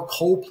 4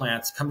 coal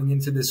plants coming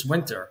into this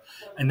winter.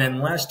 And then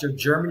last year,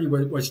 Germany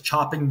was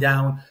chopping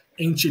down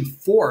ancient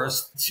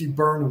forests to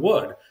burn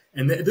wood.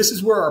 And this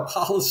is where our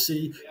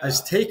policy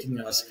is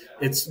taking us.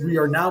 We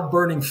are now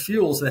burning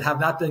fuels that have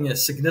not been a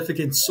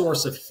significant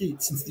source of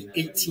heat since the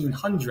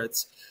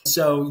 1800s.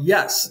 So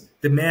yes,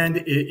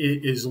 demand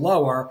is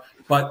lower,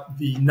 but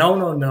the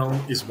known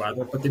unknown is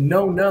weather. But the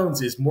known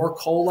knowns is more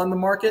coal on the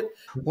market.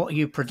 What are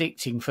you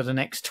predicting for the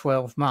next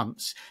 12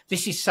 months?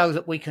 This is so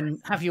that we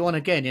can have you on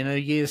again in a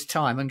year's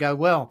time and go,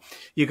 well,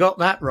 you got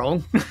that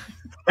wrong.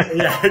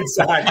 Yeah,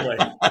 exactly.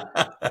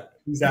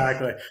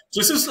 Exactly.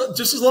 Just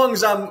as long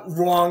as I'm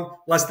wrong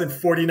less than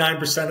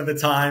 49% of the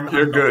time,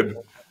 you're good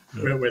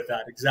with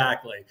that.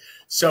 Exactly.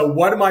 So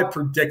what am I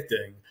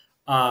predicting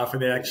for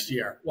the next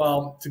year?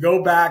 Well, to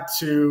go back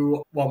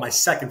to, my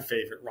second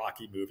favorite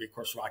Rocky movie, of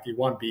course, Rocky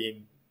 1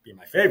 being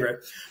my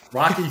favorite,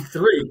 Rocky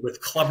 3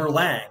 with Clubber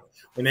Lang.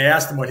 When they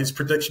asked him what his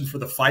prediction for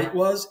the fight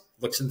was,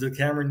 looks into the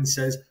camera and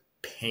says,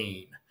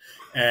 pain.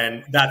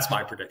 And that's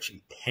my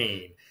prediction,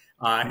 pain,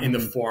 in the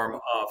form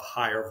of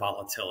higher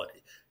volatility.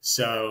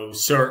 So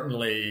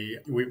certainly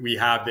we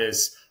have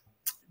this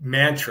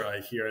mantra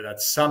here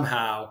that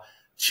somehow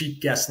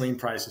cheap gasoline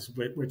prices,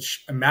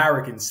 which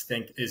Americans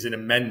think is an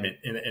amendment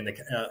in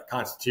the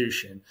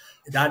Constitution,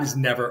 that is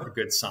never a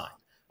good sign,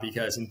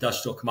 because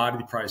industrial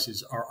commodity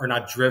prices are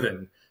not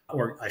driven,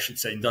 or I should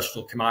say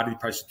industrial commodity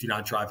prices do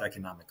not drive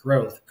economic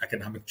growth.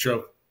 Economic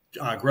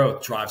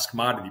growth drives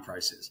commodity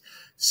prices.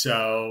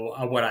 So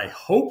what I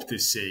hope to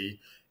see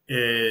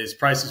is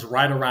prices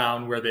right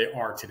around where they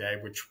are today,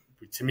 which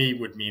to me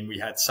would mean we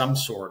had some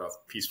sort of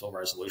peaceful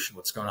resolution,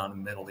 what's going on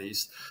in the Middle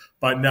East.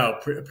 But no,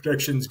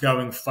 predictions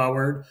going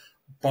forward,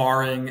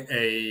 barring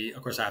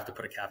of course I have to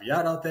put a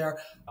caveat out there,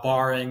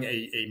 barring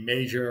a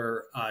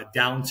major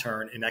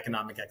downturn in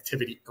economic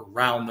activity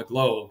around the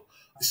globe,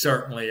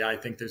 certainly I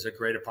think there's a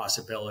greater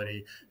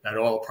possibility that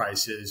oil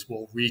prices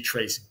will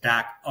retrace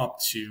back up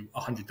to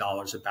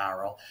 $100 a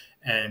barrel.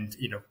 And,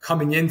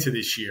 coming into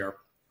this year,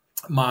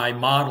 my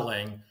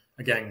modeling,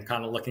 again,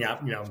 kind of looking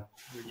at,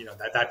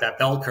 that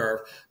bell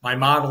curve, my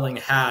modeling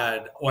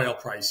had oil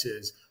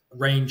prices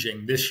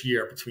ranging this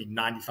year between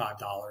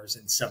 $95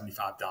 and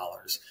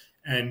 $75.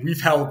 And we've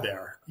held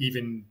there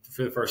even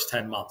for the first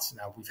 10 months.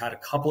 Now, we've had a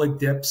couple of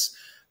dips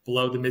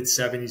below the mid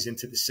 70s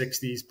into the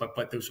 60s,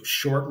 but those were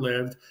short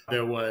lived.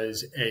 There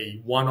was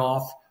a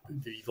one-off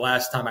The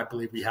last time I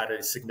believe we had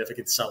a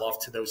significant sell-off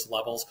to those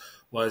levels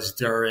was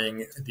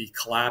during the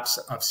collapse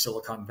of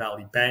Silicon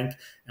Valley Bank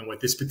and what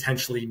this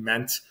potentially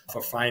meant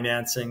for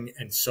financing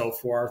and so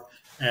forth.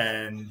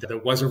 And there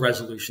was a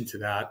resolution to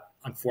that.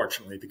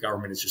 Unfortunately, the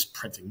government is just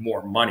printing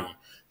more money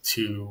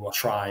to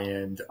try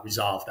and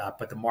resolve that.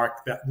 But the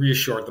market that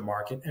reassured the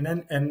market,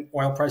 and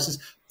oil prices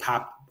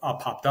popped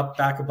up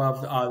back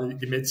above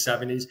the mid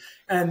 70s.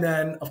 And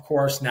then, of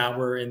course, now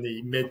we're in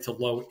the mid to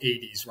low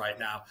 80s right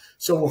now.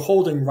 So we're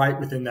holding right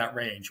within that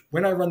range.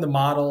 When I run the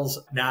models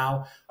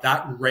now,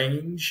 that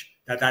range,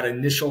 that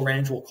initial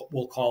range,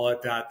 we'll call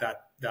it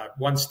that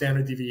one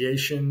standard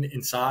deviation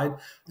inside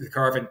the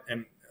curve.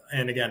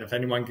 And again, if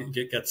anyone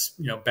gets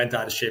bent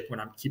out of shape when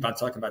I keep on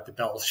talking about the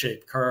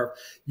bell-shaped curve,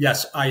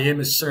 yes, I am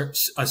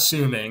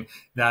assuming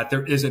that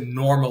there is a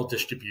normal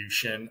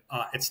distribution.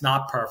 It's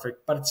not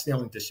perfect, but it's the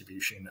only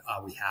distribution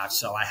we have,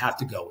 so I have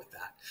to go with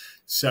that.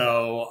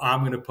 So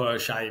I'm going to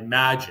push, I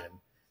imagine,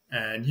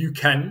 and you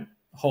can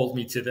hold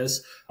me to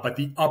this, but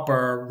the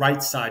upper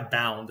right side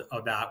bound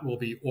of that will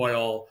be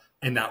oil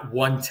in that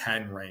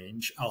 110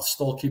 range. I'll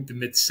still keep the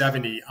mid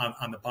 70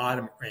 on the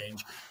bottom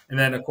range. And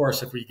then, of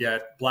course, if we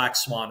get black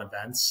swan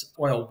events,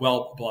 oil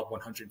well above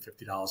 $150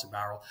 a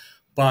barrel.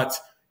 But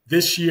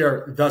this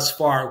year, thus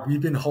far, we've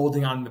been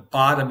holding on the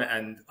bottom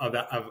end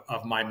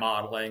of my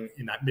modeling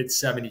in that mid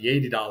 $70,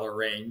 $80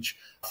 range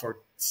for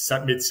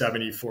mid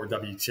 70 for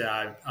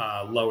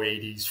WTI, low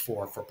 80s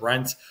for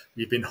Brent.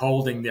 We've been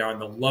holding there on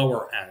the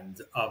lower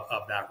end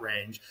of that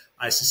range.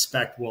 I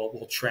suspect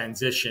we'll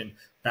transition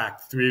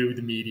back through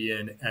the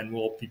median, and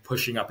we'll be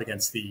pushing up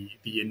against the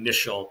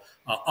initial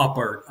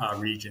upper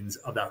regions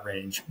of that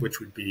range, which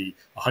would be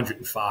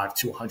 105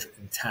 to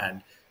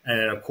 110. And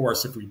then, of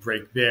course, if we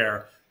break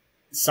there,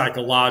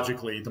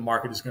 psychologically, the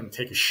market is going to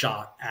take a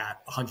shot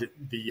at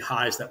the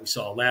highs that we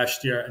saw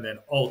last year, and then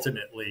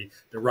ultimately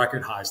the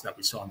record highs that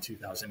we saw in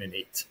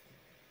 2008.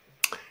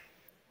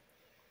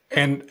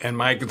 And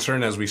my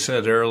concern, as we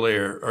said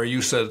earlier, or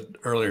you said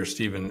earlier,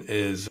 Stephen,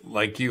 is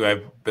like you,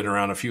 I've been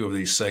around a few of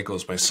these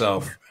cycles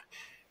myself.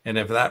 And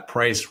if that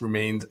price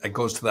remains, it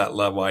goes to that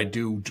level, I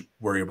do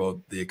worry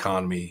about the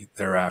economy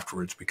there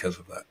afterwards because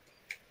of that.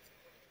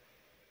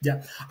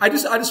 Yeah, I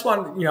just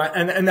want,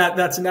 and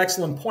that's an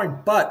excellent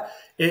point, but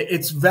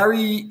it's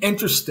very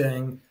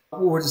interesting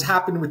what has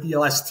happened with the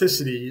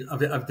elasticity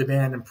of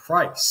demand and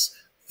price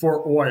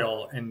for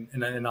oil. And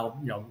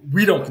I'll,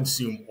 we don't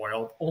consume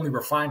oil. Only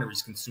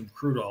refineries consume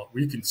crude oil.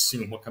 We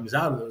consume what comes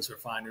out of those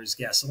refineries,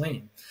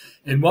 gasoline.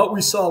 And what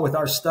we saw with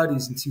our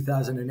studies in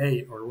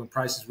 2008, or when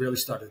prices really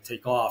started to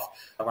take off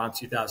around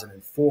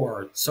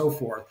 2004 and so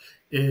forth,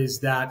 is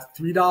that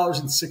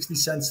 $3.60,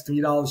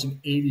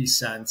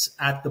 $3.80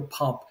 at the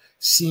pump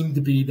seemed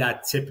to be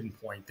that tipping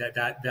point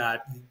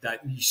that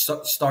you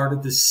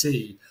started to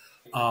see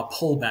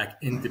pullback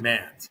in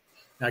demand.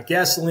 Now,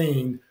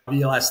 gasoline,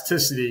 the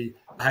elasticity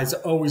has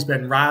always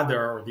been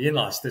or the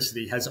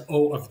inelasticity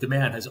of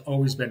demand has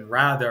always been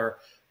rather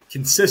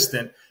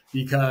consistent,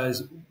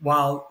 because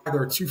while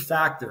there are two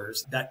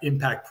factors that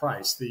impact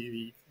price,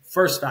 the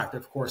first factor,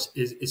 of course,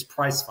 is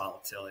price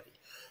volatility.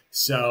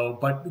 So,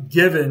 but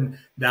given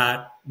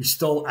that we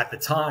still, at the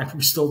time,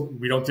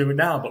 we don't do it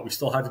now, but we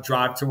still had to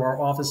drive to our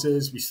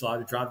offices, we still had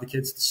to drive the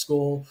kids to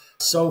school,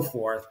 so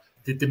forth,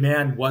 the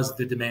demand was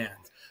the demand.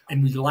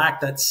 And we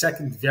lacked that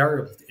second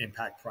variable to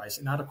impact price.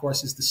 And that, of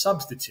course, is the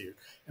substitute.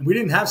 And we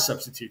didn't have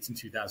substitutes in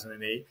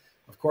 2008.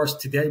 Of course,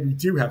 today we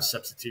do have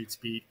substitutes,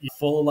 be it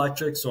full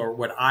electrics or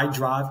what I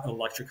drive, an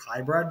electric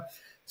hybrid.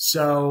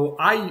 So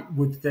I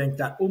would think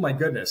that, oh my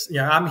goodness,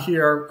 I'm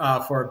here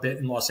for a bit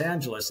in Los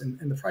Angeles, and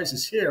the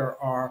prices here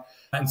are,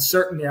 in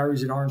certain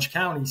areas in Orange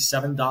County,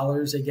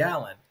 $7 a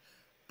gallon.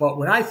 But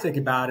when I think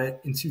about it,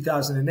 in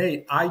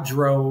 2008, I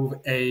drove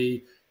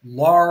a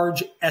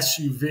large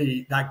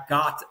SUV that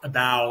got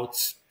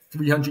about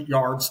 300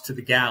 yards to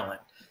the gallon.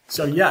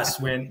 So yes,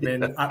 when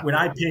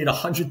I paid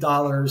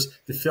 $100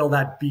 to fill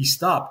that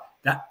beast up,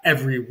 that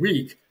every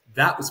week,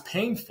 that was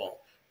painful.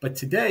 But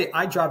today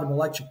I drive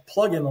an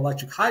plug-in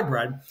electric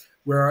hybrid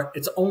where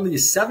it's only a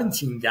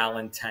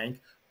 17-gallon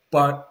tank.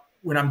 But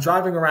when I'm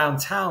driving around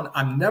town,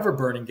 I'm never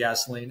burning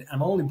gasoline.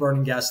 I'm only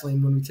burning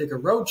gasoline when we take a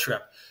road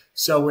trip.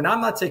 So when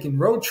I'm not taking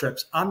road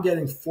trips, I'm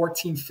getting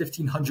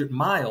 1,500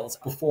 miles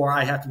before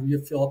I have to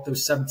refill up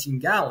those 17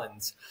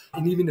 gallons.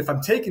 And even if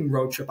I'm taking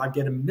road trip, I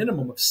get a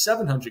minimum of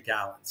 700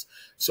 gallons.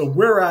 So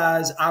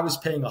whereas I was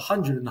paying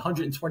 $100 and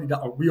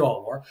 $120, we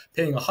all were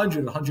paying $100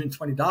 and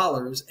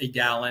 $120 a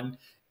gallon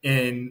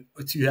in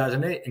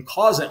 2008 and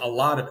causing a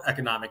lot of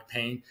economic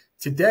pain,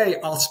 today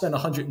I'll spend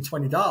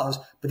 $120,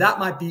 but that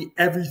might be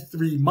every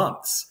 3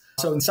 months.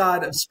 So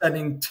inside of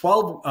spending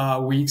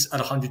 12 weeks at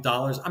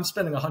 $100, I'm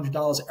spending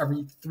 $100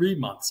 every 3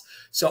 months.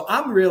 So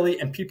I'm really,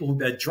 and people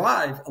that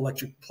drive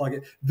electric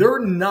plug-in, they're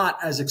not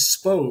as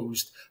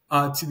exposed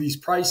to these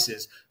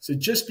prices. So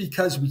just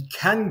because we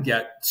can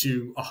get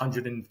to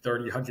 $130,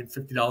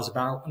 $150 a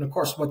barrel, and of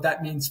course, what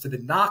that means for the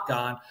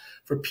knock-on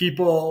for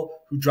people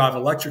who drive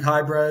electric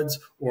hybrids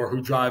or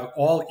who drive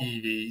all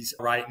EVs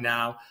right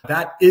now,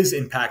 that is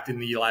impacting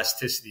the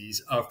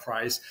elasticities of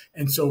price.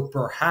 And so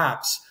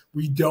perhaps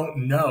we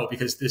don't know,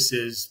 because this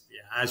is,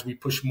 as we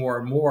push more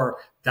and more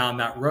down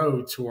that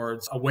road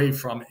towards away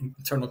from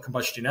internal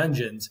combustion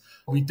engines,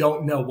 we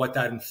don't know what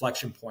that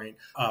inflection point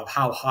of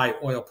how high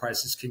oil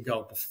prices can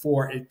go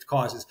before it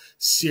causes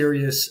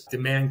serious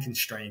demand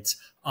constraints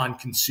on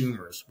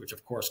consumers, which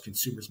of course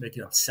consumers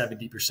making up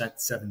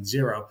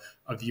 70%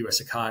 of the US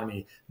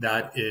economy.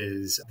 That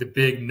is the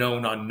big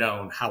known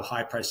unknown, how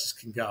high prices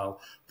can go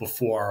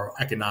before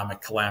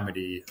economic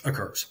calamity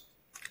occurs.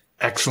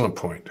 Excellent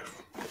point.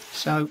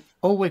 So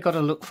all we've got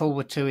to look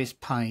forward to is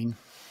pain.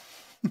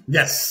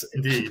 Yes,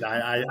 indeed.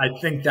 I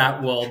think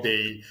that will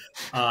be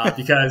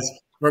because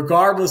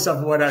regardless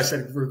of what I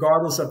said,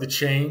 regardless of the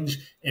change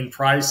in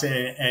price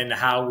and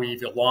how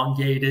we've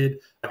elongated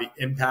the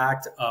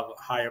impact of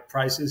higher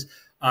prices,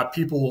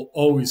 people will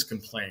always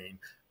complain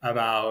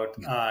about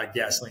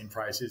gasoline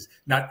prices.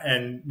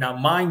 Now,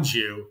 mind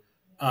you,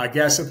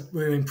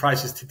 gasoline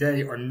prices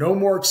today are no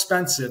more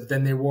expensive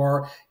than they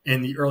were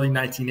in the early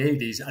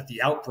 1980s at the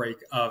outbreak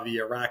of the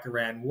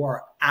Iraq-Iran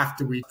war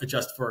after we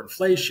adjust for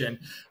inflation.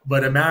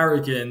 But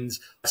Americans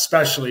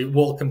especially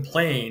will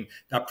complain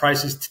that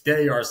prices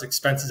today are as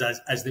expensive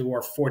as they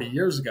were 40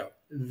 years ago.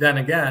 Then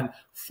again,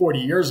 40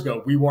 years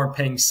ago, we weren't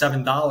paying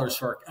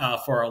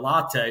 $7 for a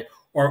latte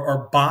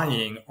or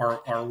buying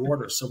our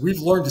water. So we've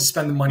learned to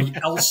spend the money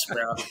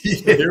elsewhere.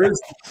 Yeah. There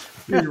is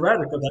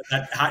theoretical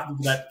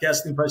that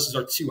gasoline prices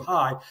are too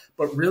high,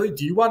 but really,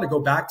 do you want to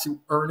go back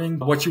to earning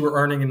what you were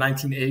earning in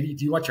 1980?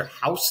 Do you want your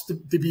house to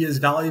be as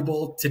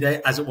valuable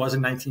today as it was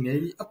in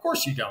 1980? Of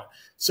course you don't.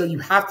 So you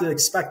have to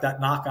expect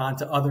that knock on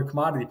to other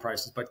commodity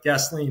prices. But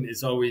gasoline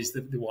is always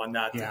the one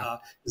that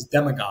is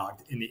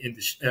demagogued in the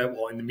industry,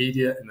 in the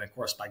media, and of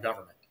course by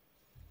government.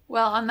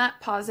 Well, on that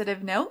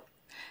positive note,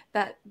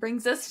 that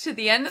brings us to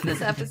the end of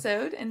this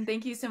episode. And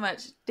thank you so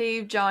much,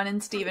 Dave, John,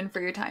 and Stephen, for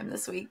your time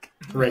this week.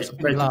 Great to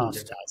be here,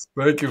 guys.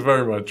 Thank you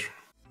very much.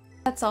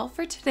 That's all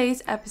for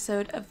today's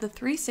episode of the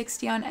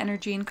 360 on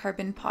Energy and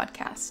Carbon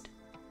podcast.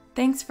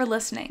 Thanks for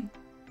listening.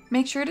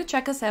 Make sure to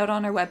check us out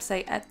on our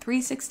website at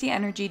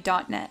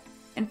 360energy.net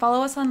and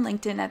follow us on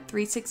LinkedIn at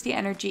 360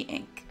 Energy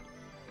Inc.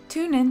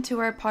 Tune in to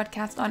our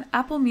podcast on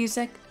Apple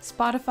Music,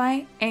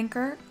 Spotify,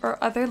 Anchor,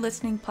 or other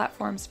listening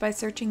platforms by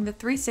searching the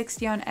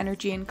 360 on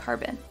Energy and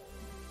Carbon.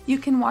 You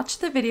can watch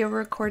the video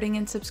recording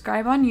and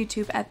subscribe on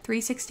YouTube at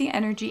 360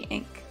 Energy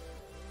Inc.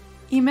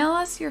 Email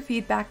us your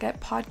feedback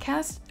at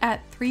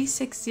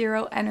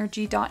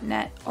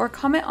podcast@360energy.net or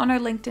comment on our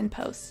LinkedIn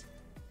posts.